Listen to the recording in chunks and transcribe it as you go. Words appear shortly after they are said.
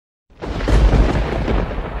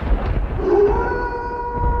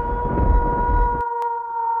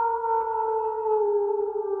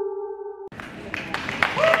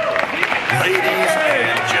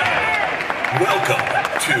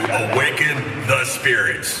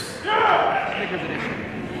spirits.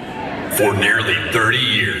 For nearly 30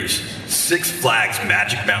 years, Six Flags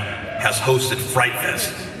Magic Mountain has hosted Fright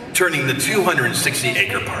Fest, turning the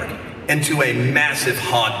 260-acre park into a massive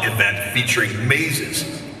haunt event featuring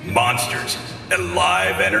mazes, monsters, and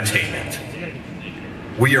live entertainment.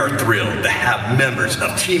 We are thrilled to have members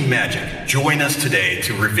of Team Magic join us today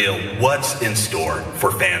to reveal what's in store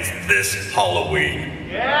for fans this Halloween.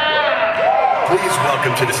 Yeah! Please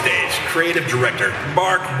welcome to the stage Creative Director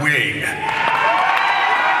Mark Wing,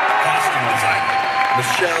 Costume Designer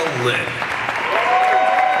Michelle Lynn,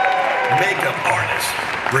 Makeup Artist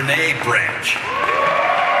Renee Branch,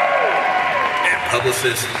 and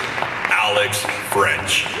Publicist Alex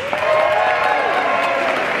French.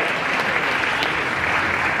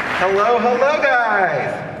 Hello, hello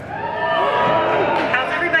guys!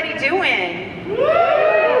 How's everybody doing?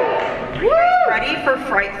 Are you guys ready for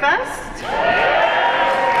Fright Fest?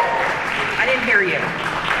 I didn't hear you.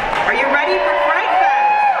 Are you ready for Fright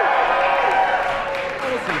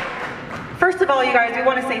Fest? First of all, you guys, we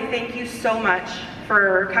want to say thank you so much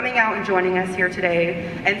for coming out and joining us here today.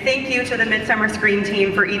 And thank you to the Midsummer Scream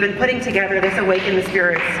team for even putting together this Awaken the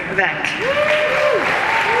Spirits event.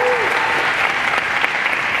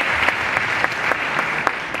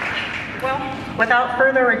 Without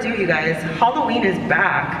further ado, you guys, Halloween is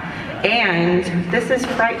back, and this is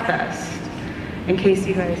Fright Fest, in case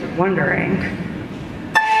you guys are wondering.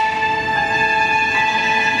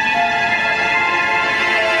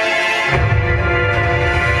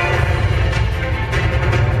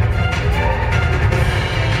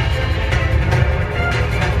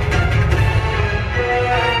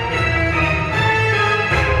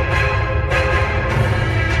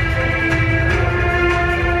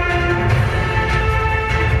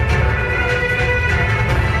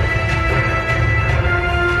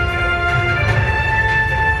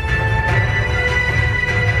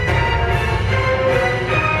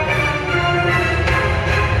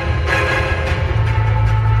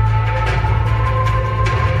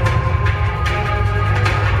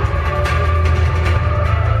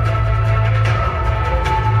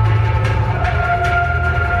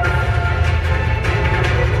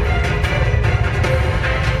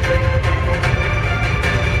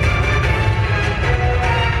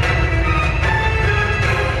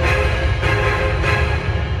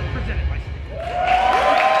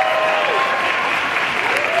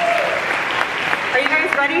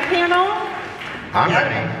 I'm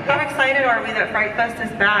ready. How excited are we that Fright Fest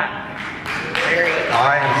is back?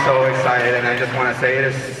 I am so excited, and I just want to say it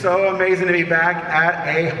is so amazing to be back at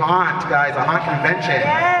a haunt, guys, a haunt convention.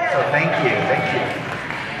 Yes. So thank you, thank you.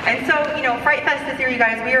 And so, you know, Fright Fest this year, you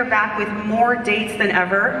guys, we are back with more dates than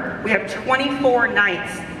ever. We have 24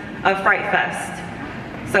 nights of Fright Fest.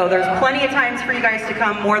 So there's plenty of times for you guys to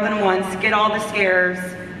come more than once, get all the scares,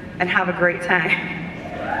 and have a great time.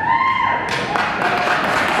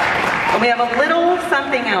 And we have a little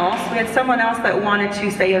something else. We had someone else that wanted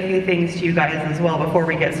to say a few things to you guys as well before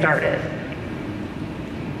we get started.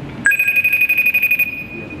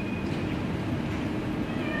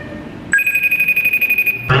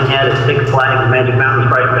 At Six Flags Magic Mountain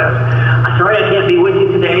Fright Fest. I'm sorry I can't be with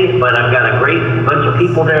you today, but I've got a great bunch of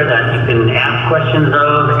people there that you can ask questions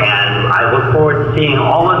of, and I look forward to seeing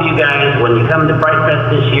all of you guys when you come to Fright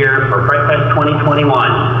Fest this year for Fright Fest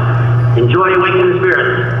 2021. Enjoy Awaken the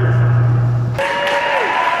Spirits.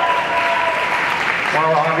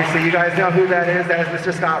 Well, obviously you guys know who that is. That is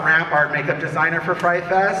Mr. Scott Ramp, our makeup designer for Fright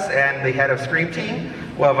Fest and the head of Scream Team.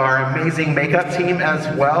 We have our amazing makeup team as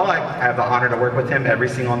well. I have the honor to work with him every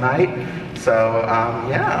single night. So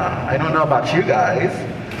yeah, I don't know about you guys,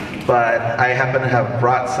 but I happen to have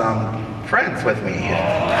brought some friends with me.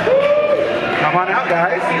 Come on out,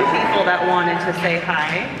 guys. A few people that wanted to say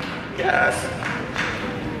hi. Yes.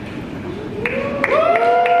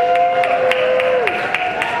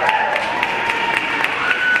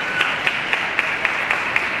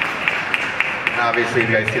 Obviously, you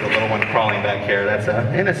guys see the little one crawling back here. That's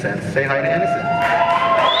Innocence. Say hi to Innocence.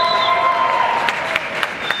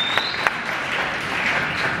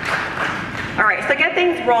 All right, so to get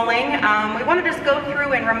things rolling, we want to just go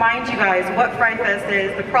through and remind you guys what Fright Fest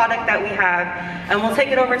is, the product that we have, and we'll take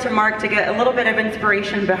it over to Mark to get a little bit of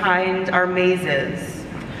inspiration behind our mazes.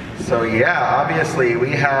 So yeah, obviously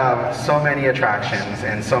we have so many attractions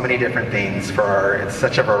and so many different things for it's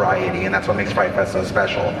such a variety, and that's what makes Fright Fest so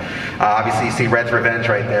special. Obviously you see Red's Revenge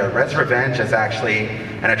right there. Red's Revenge is actually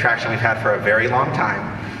an attraction we've had for a very long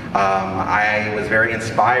time. I was very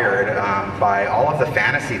inspired by all of the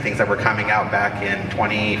fantasy things that were coming out back in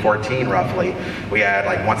 2014 roughly. We had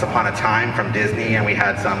like Once Upon a Time from Disney, and we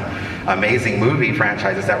had some amazing movie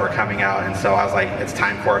franchises that were coming out, and so I was like, it's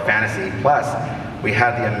time for a fantasy. Plus, we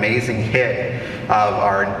had the amazing hit of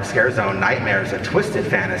our Scare Zone Nightmares, a Twisted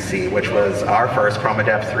Fantasy, which was our first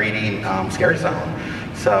ChromaDepth 3D Scare Zone.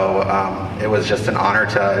 So it was just an honor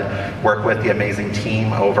to work with the amazing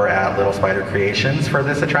team over at Little Spider Creations for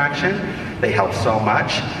this attraction. They helped so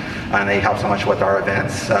much, and they help so much with our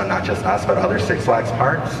events, not just us, but other Six Flags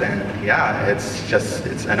parks. And yeah, it's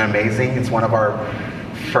an amazing, it's one of our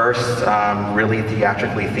first really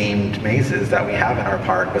theatrically themed mazes that we have in our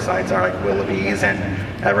park, besides our like Willoughby's, and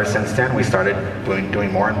ever since then we started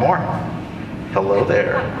doing more and more. Hello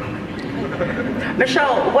there.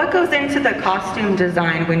 Michelle, what goes into the costume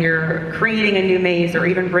design when you're creating a new maze or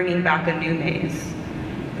even bringing back a new maze?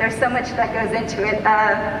 There's so much that goes into it.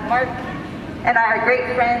 Mark and I are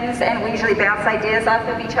great friends, and we usually bounce ideas off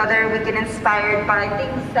of each other. We get inspired by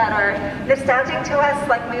things that are nostalgic to us,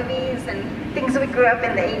 like movies and things we grew up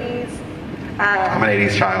in the 80s. I'm an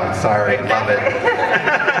 80s child, sorry, love it.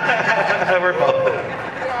 We're both.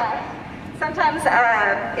 Yeah. Sometimes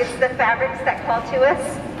it's the fabrics that call to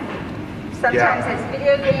us. Sometimes it's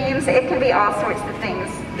video games. It can be all sorts of things.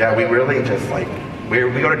 Yeah, we really just like, we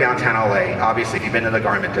go to downtown LA. Obviously, if you've been to the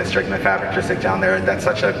garment district and the fabric district down there, that's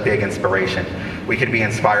such a big inspiration. We could be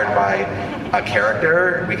inspired by a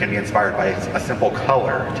character. We can be inspired by a simple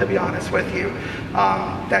color, to be honest with you,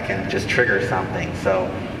 that can just trigger something. So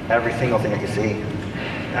every single thing that you see.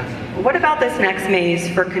 Yeah. What about this next maze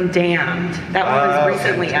for Condemned? That one was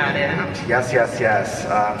recently added. Yes.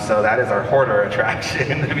 So that is our hoarder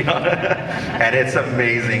attraction, to be honest. And it's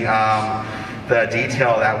amazing. The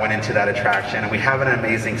detail that went into that attraction, and we have an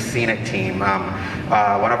amazing scenic team.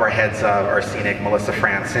 One of our heads of our scenic, Melissa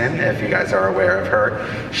Franson, if you guys are aware of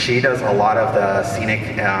her, she does a lot of the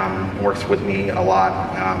scenic, works with me a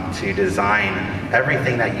lot to design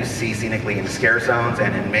everything that you see scenically in scare zones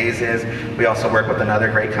and in mazes. We also work with another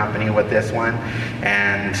great company with this one,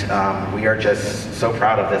 and we are just so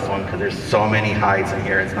proud of this one because there's so many hides in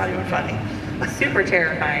here, it's not even funny. Super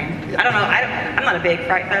terrifying. I don't know, I'm not a big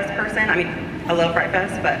Fright Fest person. I mean, I love Fright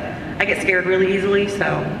Fest, but I get scared really easily,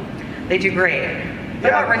 so they do great. What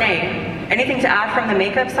about Renee? Anything to add from the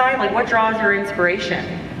makeup side? Like, what draws your inspiration?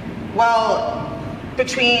 Well,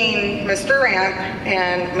 between Mr. Ramp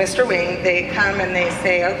and Mr. Wing, they come and they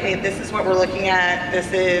say, okay, this is what we're looking at,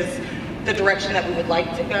 this is the direction that we would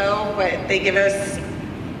like to go, but they give us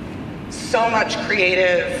so much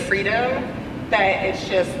creative freedom that it's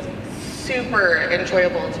just super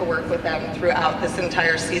enjoyable to work with them throughout this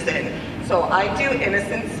entire season. So I do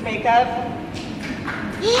Innocence makeup.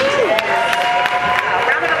 Round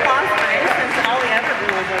of applause for Innocence and all the other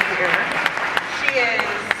girls over here. She is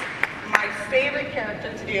my favorite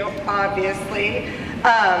character to do, obviously,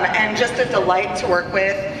 and just a delight to work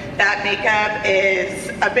with. That makeup is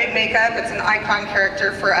a big makeup. It's an icon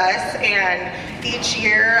character for us, and each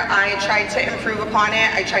year I try to improve upon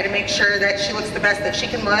it. I try to make sure that she looks the best that she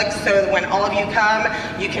can look, so that when all of you come,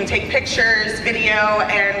 you can take pictures, video,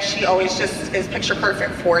 and she always just is picture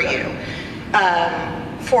perfect for you.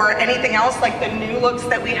 For anything else, like the new looks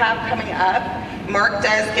that we have coming up, Mark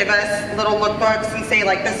does give us little lookbooks and say,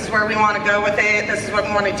 like, this is where we want to go with it, this is what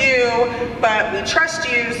we want to do, but we trust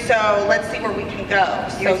you, so let's see where we can go.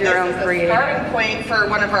 So this is the starting point for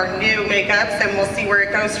one of our new makeups, and we'll see where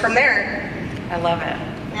it goes from there. I love it.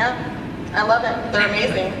 Yeah, I love it. They're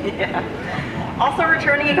amazing. Yeah. Also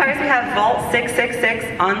returning, you guys, we have Vault 666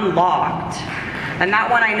 Unlocked. And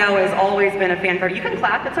that one I know has always been a fan favorite. You can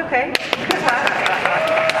clap, it's okay. You can clap.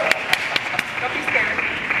 Don't be scared.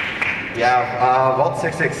 Yeah, Vault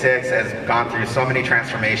 666 has gone through so many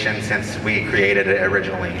transformations since we created it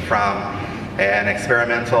originally. From an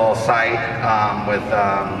experimental site with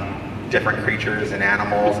different creatures and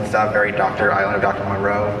animals and stuff, very Island of Dr.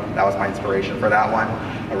 Monroe. That was my inspiration for that one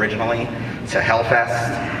originally. To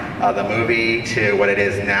Hellfest, the movie, to what it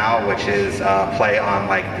is now, which is play on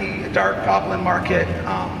like the dark goblin market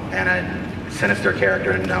and a sinister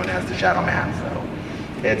character known as the Shadow Man.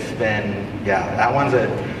 So it's been, yeah, that one's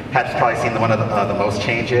had probably seen one of the most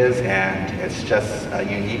changes, and it's just a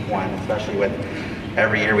unique one, especially with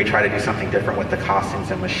every year we try to do something different with the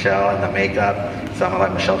costumes and Michelle and the makeup. So I'm gonna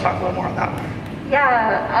let Michelle talk a little more on that one.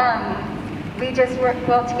 Yeah, we just work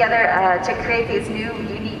well together to create these new,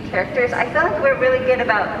 unique characters. I feel like we're really good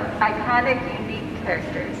about iconic, unique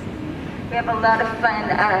characters. We have a lot of fun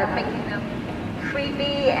making them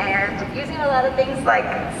creepy and using a lot of things like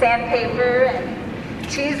sandpaper and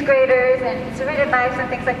cheese graters and serrated knives and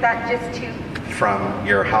things like that just to from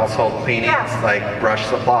your household cleanings, like brush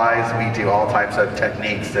supplies. We do all types of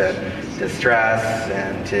techniques to distress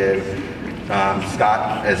and to,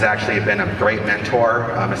 Scott has actually been a great mentor,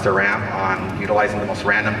 Mr. Ramp, on utilizing the most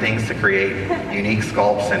random things to create unique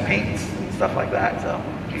sculpts and paints and stuff like that. So.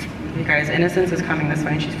 You guys, Innocence is coming this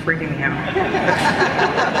way and she's freaking me out.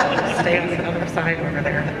 Stay on the other side over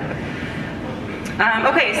there.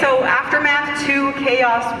 Okay, so Aftermath 2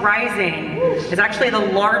 Chaos Rising is actually the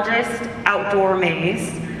largest outdoor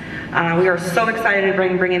maze. We are so excited to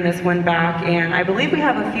bring this one back, and I believe we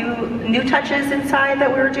have a few new touches inside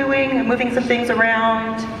that we're doing, moving some things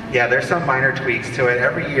around. Yeah, there's some minor tweaks to it.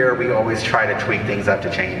 Every year we always try to tweak things up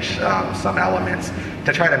to change some elements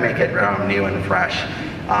to try to make it new and fresh.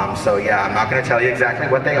 So yeah, I'm not going to tell you exactly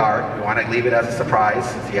what they are. We want to leave it as a surprise,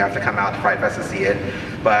 so you have to come out to Fright Fest to see it.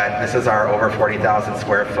 But this is our over 40,000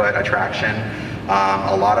 square foot attraction.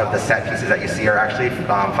 A lot of the set pieces that you see are actually,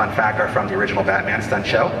 fun fact, are from the original Batman stunt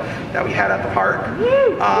show that we had at the park.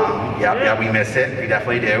 Yeah, we miss it. We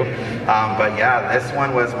definitely do. But yeah, this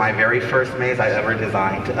one was my very first maze I ever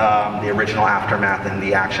designed, the original Aftermath in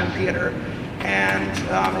the Action Theater.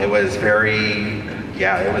 And it was very,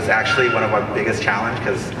 yeah, it was actually one of our biggest challenges,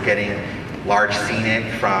 because getting large scenic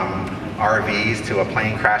from RVs to a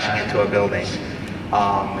plane crashing into a building,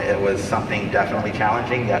 it was something definitely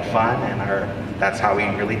challenging yet fun, and that's how we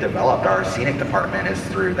really developed our scenic department, is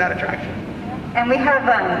through that attraction. And we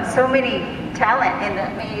have so many talent in the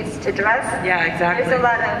maze to dress. Yeah, exactly. There's a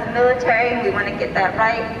lot of military, we want to get that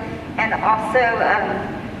right. And also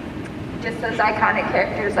just those iconic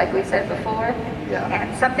characters like we said before. Yeah.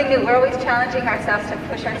 And something new, we're always challenging ourselves to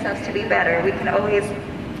push ourselves to be better. We can always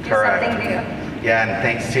do something new. Yeah, and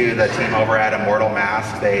thanks to the team over at Immortal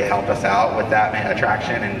Mask, they helped us out with that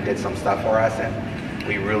attraction and did some stuff for us, and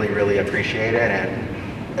we really, really appreciate it.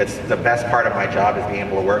 And it's the best part of my job, is being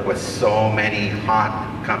able to work with so many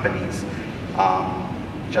haunt companies.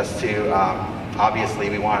 Just to, obviously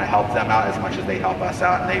we want to help them out as much as they help us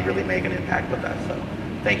out, and they really make an impact with us. So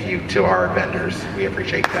thank you to our vendors. We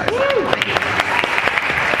appreciate you guys. Thank you.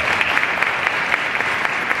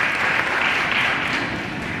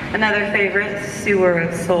 Another favorite, Sewer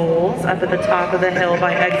of Souls, up at the top of the hill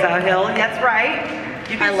by Exile Hill. That's right.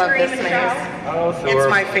 You can I love scream this and maze. shout. Oh, It's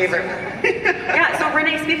my favorite. Yeah, so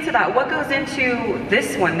Renee, speak to that. What goes into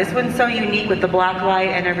this one? This one's so unique with the black light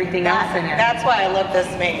and everything else in it. That's why I love this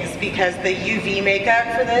maze, because the UV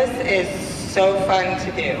makeup for this is so fun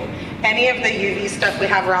to do. Any of the UV stuff we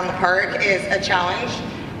have around the park is a challenge.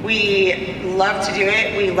 We love to do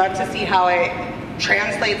it. We love to see how it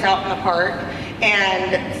translates out in the park.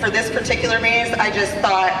 And for this particular maze, I just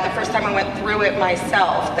thought the first time I went through it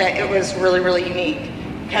myself that it was really, really unique,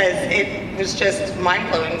 because it was just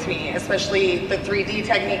mind-blowing to me, especially the 3D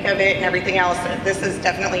technique of it and everything else. This is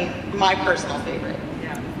definitely my personal favorite.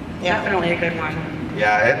 Yeah, definitely a good one.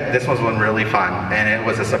 Yeah, this was one really fun, and it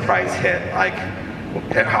was a surprise hit. Like,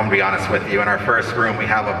 I'm gonna be honest with you, in our first room we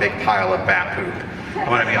have a big pile of bat poop. I'm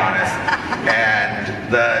gonna be honest.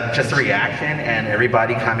 And just the reaction and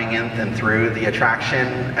everybody coming in and through the attraction,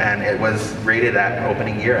 and it was rated at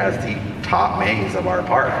opening year as the top maze of our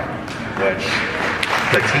park, which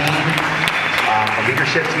the team, the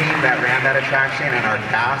leadership team that ran that attraction and our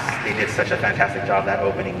cast, they did such a fantastic job that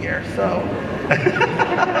opening year, so.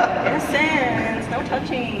 Innocence, no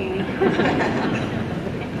touching.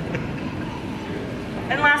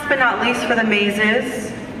 And last but not least for the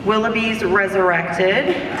mazes, Willoughby's Resurrected.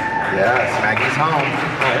 Yes, Maggie's home.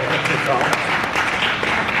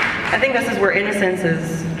 I think this is where Innocence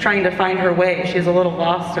is trying to find her way. She's a little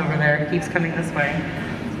lost over there. Keeps coming this way.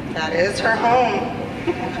 That is her home.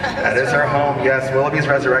 That is her home, yes. Willoughby's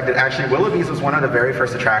Resurrected. Actually, Willoughby's was one of the very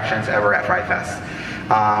first attractions ever at Fright Fest.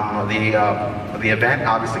 The event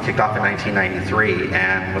obviously kicked off in 1993,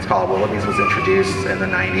 and what's called Willoughby's was introduced in the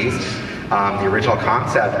 90s. The original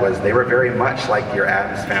concept was they were very much like your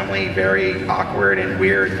Addams Family, very awkward and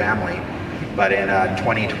weird family. But in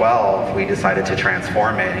 2012, we decided to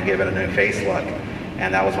transform it and give it a new face look.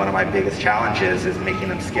 And that was one of my biggest challenges, is making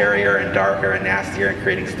them scarier and darker and nastier and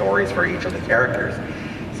creating stories for each of the characters.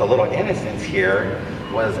 So Little Innocence here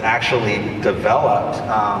was actually developed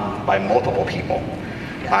by multiple people.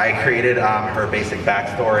 I created her basic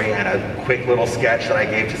backstory and a quick little sketch that I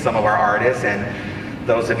gave to some of our artists. And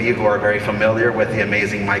those of you who are very familiar with the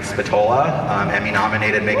amazing Mike Spatola,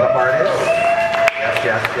 Emmy-nominated makeup artist.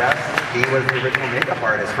 Yes. He was the original makeup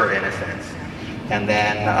artist for Innocence. And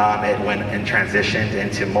then it went and transitioned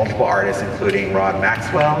into multiple artists, including Rod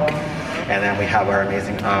Maxwell. And then we have our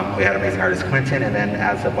amazing, amazing artist Quentin. And then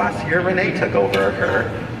as of last year, Renee took over her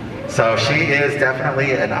So she is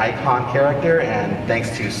definitely an icon character, and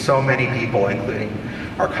thanks to so many people, including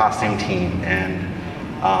our costume team and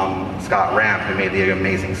Scott Ramp, who made the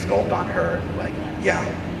amazing sculpt on her. Like, yeah,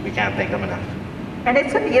 we can't thank them enough. And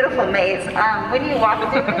it's a beautiful maze. When you walk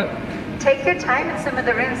through it, take your time in some of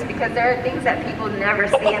the rooms, because there are things that people never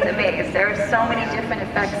see in the maze. There are so many different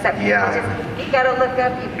effects that people you've got to look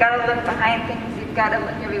up, you've got to look behind things, you've got to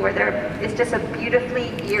look everywhere. It's just a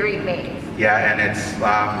beautifully eerie maze. Yeah, and it's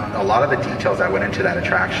a lot of the details that went into that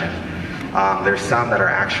attraction. There's some that are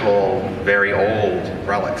actual very old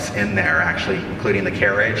relics in there, actually, including the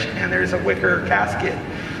carriage, and there's a wicker casket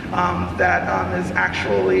that is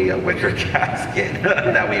actually a wicker casket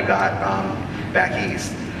that we've got back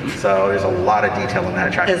east. So there's a lot of detail in that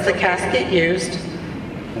attraction. Is the casket used?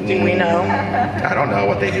 Do we know? I don't know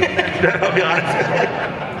what they do with that, I'll be honest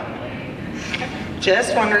with you.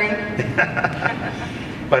 Just wondering.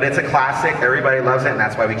 But it's a classic, everybody loves it, and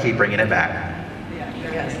that's why we keep bringing it back.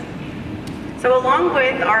 Yes. So along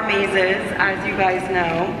with our mazes, as you guys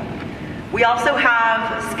know, we also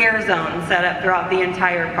have scare zones set up throughout the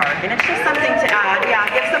entire park. And it's just something to add. Yeah,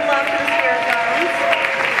 give some love to the scare zones.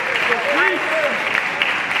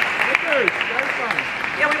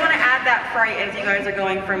 Yeah, we want to add that fright as you guys are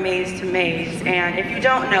going from maze to maze. And if you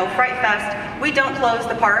don't know, Fright Fest, we don't close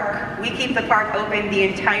the park. We keep the park open the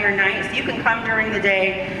entire night. So you can come during the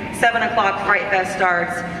day, 7 o'clock Fright Fest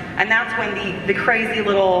starts. And that's when the crazy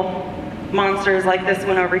little monsters like this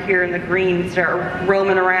one over here in the green start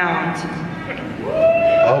roaming around.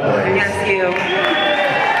 Oh boy. Yes, you.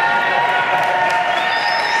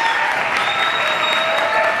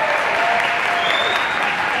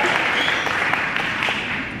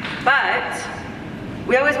 But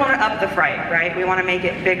we always want to up the fright, right? We want to make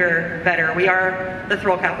it bigger, better. We are the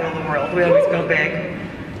thrill capital of the world. We always go big.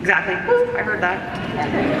 Exactly. I heard that.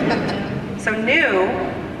 So new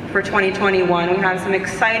for 2021, we have some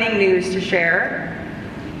exciting news to share.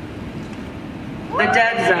 The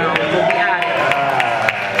Dead Zone will be added.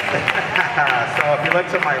 So if you look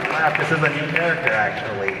to my left, this is a new character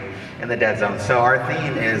actually in the Dead Zone. So our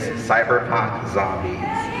theme is cyberpunk zombies.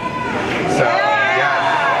 So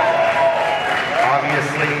yeah,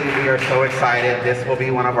 obviously we are so excited. This will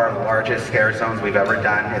be one of our largest scare zones we've ever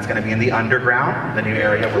done. It's going to be in the underground, the new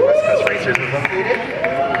area where West Coast Racers is located.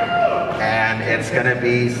 And it's going to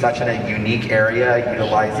be such a unique area,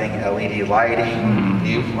 utilizing LED lighting,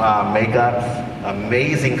 new makeups,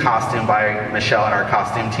 amazing costume by Michelle and our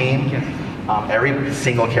costume team. Every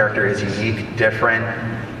single character is unique, different,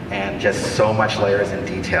 and just so much layers and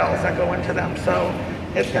details that go into them. So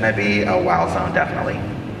it's going to be a wow zone, definitely.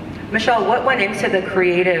 Michelle, what went into the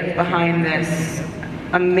creative behind this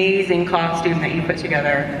amazing costume that you put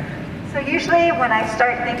together? So usually when I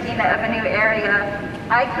start thinking of a new area,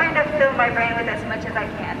 I kind of fill my brain with as much as I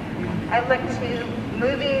can. I look to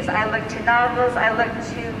movies, I look to novels, I look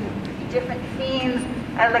to different themes,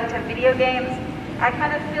 I look to video games. I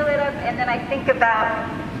kind of fill it up, and then I think about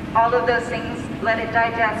all of those things, let it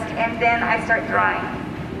digest, and then I start drawing.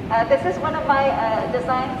 This is one of my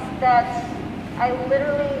designs that I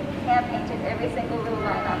literally hand painted every single little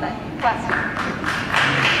line on that costume.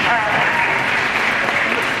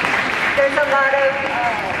 There's a lot of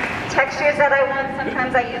textures that I want.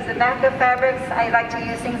 Sometimes I use the backup fabrics. I like to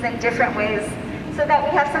use things in different ways so that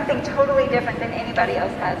we have something totally different than anybody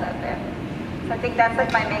else has out there. So I think that's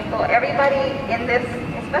like my main goal. Everybody in this,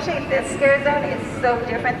 especially this scare zone, is so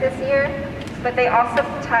different this year, but they also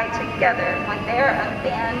tie together. Like they're a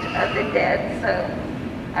band of the dead, so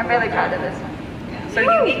I'm really proud of this one. So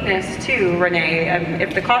uniqueness too, Renee.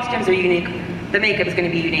 If the costumes are unique, the makeup is going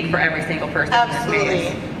to be unique for every single person.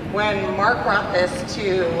 Absolutely. When Mark brought this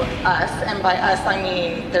to us, and by us I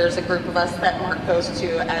mean there's a group of us that Mark goes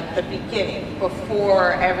to at the beginning,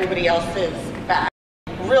 before everybody else is back.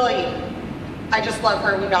 Really, I just love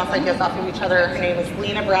her. We bounce ideas off of each other. Her name is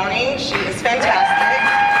Lena Browning. She is fantastic.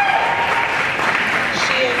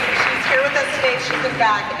 She's here with us today. She's in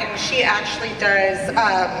back, and she actually does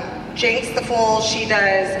Jinx the Fool. She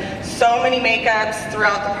does so many makeups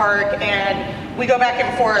throughout the park, and we go back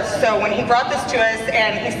and forth. So when he brought this to us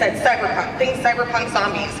and he said cyberpunk, think cyberpunk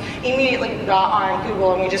zombies, immediately we got on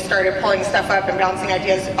Google and we just started pulling stuff up and bouncing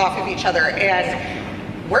ideas off of each other,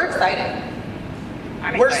 and we're excited.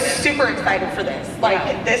 We're super excited for this.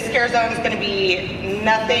 Like, this scare zone is going to be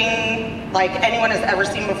nothing like anyone has ever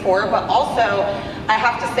seen before, but also, I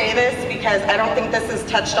have to say this because I don't think this is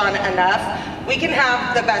touched on enough. We can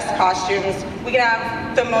have the best costumes, we can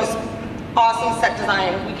have the most awesome set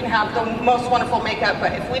design, we can have the most wonderful makeup,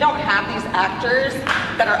 but if we don't have these actors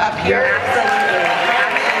that are up here,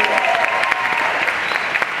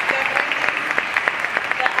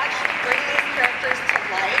 that actually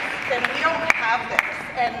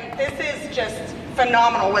and this is just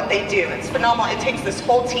phenomenal what they do. It's phenomenal. It takes this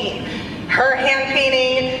whole team. Her hand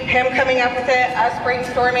painting, him coming up with it, us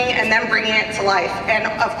brainstorming, and then bringing it to life. And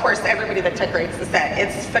of course, everybody that decorates the set.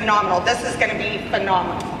 It's phenomenal. This is going to be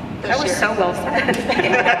phenomenal this That was year. so well said.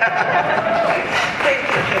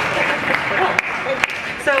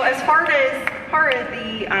 So as far as the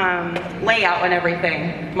layout and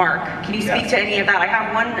everything, Mark, can you speak to any of that? I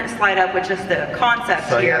have one slide up with just the concept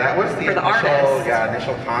So here yeah, that was the for the artist.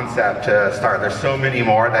 initial concept to start. There's so many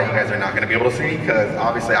more that you guys are not going to be able to see because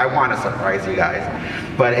obviously I want to surprise you guys.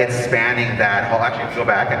 But it's spanning that whole, actually go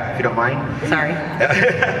back if you don't mind. Sorry.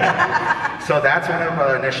 So that's one of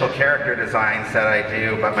the initial character designs that I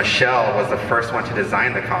do, but Michelle was the first one to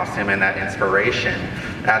design the costume and that inspiration.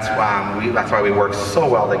 That's why we work so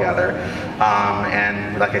well together.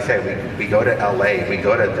 And like I said, we go to LA, we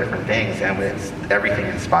go to different things, and everything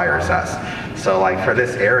inspires us. So like for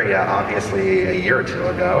this area, obviously a year or two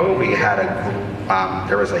ago, we had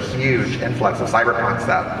there was a huge influx of cyberpunk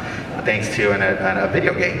stuff, thanks to a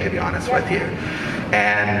video game, to be honest with you.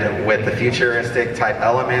 And with the futuristic type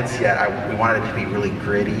elements, yet we wanted it to be really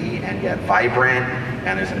gritty and yet vibrant,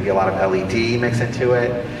 and there's going to be a lot of LED mixed into it.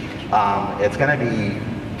 It's going to be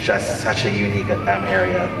just such a unique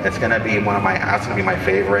area. It's going to be my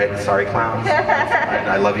favorite. Sorry, clowns.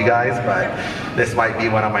 I love you guys, but this might be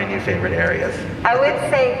one of my new favorite areas. I would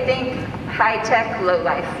say think high-tech,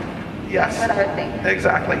 low-life. Yes. What I would think.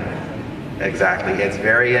 Exactly. Exactly. It's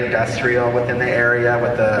very industrial within the area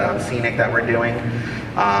with the scenic that we're doing.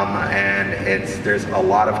 And there's a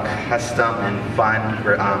lot of custom and fun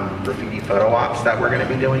graffiti photo ops that we're going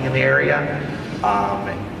to be doing in the area.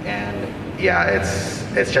 And yeah,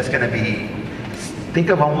 it's just going to be, think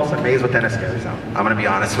of almost a maze within a scary zone. I'm going to be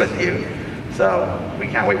honest with you. So we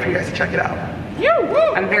can't wait for you guys to check it out.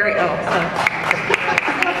 I'm very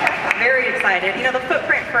very excited. You know, the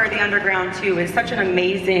footprint for the underground too is such an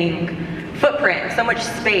amazing footprint, so much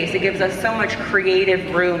space. It gives us so much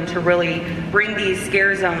creative room to really bring these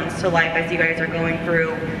scare zones to life as you guys are going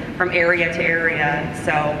through from area to area.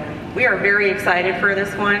 So we are very excited for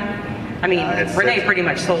this one. I mean, Renee pretty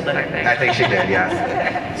much sold it, I think. I think she did,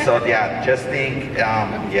 yes. So yeah, just think,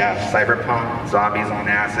 cyberpunk, zombies on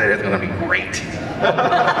acid, it's gonna be great.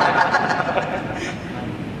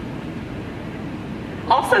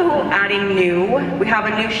 Also adding new, we have a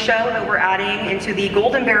new show that we're adding into the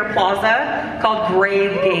Golden Bear Plaza called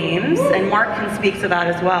Grave Games, and Mark can speak to that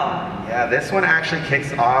as well. Yeah, this one actually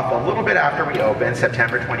kicks off a little bit after we open,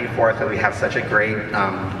 September 24th, and we have such a great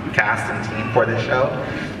cast and team for this show.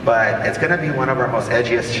 But it's going to be one of our most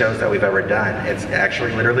edgiest shows that we've ever done. It's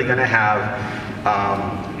actually literally going to have,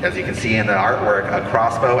 as you can see in the artwork, a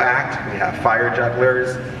crossbow act. We have fire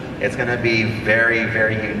jugglers. It's going to be very,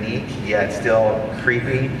 very unique, yet still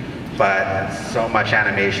creepy, but so much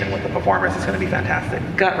animation with the performers. It's going to be fantastic.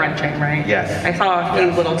 Gut-wrenching, right? Yes. I saw a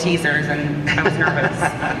few little teasers and I was nervous.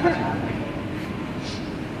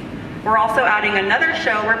 We're also adding another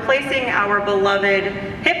show. Replacing our beloved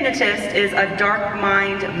Hypnotist is a Dark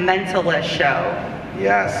Mind Mentalist show.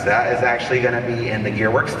 Yes, that is actually going to be in the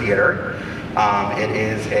Gearworks Theater. It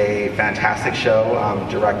is a fantastic show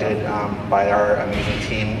directed by our amazing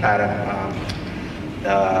team at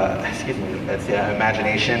it's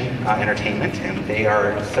Imagination Entertainment, and they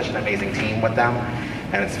are such an amazing team with them,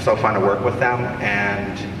 and it's so fun to work with them.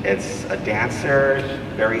 And it's a dancer,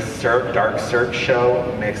 very dark search show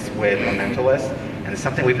mixed with a mentalist, and it's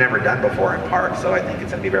something we've never done before in park, so I think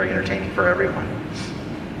it's going to be very entertaining for everyone.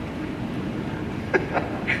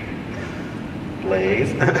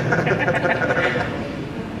 Blaze.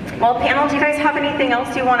 Well, panel, do you guys have anything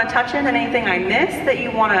else you want to touch in, and anything I missed that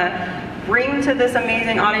you want to bring to this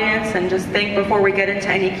amazing audience and just think before we get into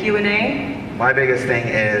any Q&A? My biggest thing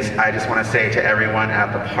is I just want to say to everyone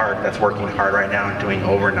at the park that's working hard right now and doing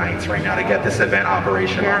overnights right now to get this event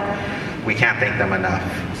operational. Yeah. We can't thank them enough.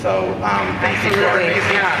 So thank you for our amazing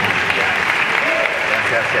team. Yes.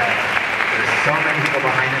 There's so many people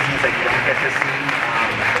behind the scenes that you don't get to see.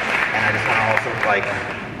 And I just want to also,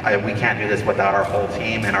 we can't do this without our whole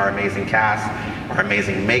team and our amazing cast, our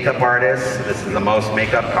amazing makeup artists. This is the most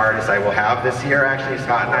makeup artists I will have this year, actually,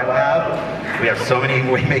 Scott and I will have. We have so many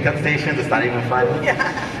makeup stations, it's not even funny.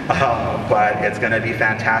 Yeah. But it's going to be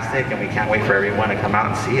fantastic, and we can't wait for everyone to come out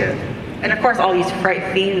and see it. And of course, all these Fright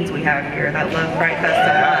fiends we have here that love Fright Fest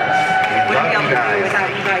so much. We love you guys. Wouldn't be able to do it without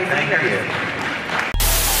you guys either. Thank you.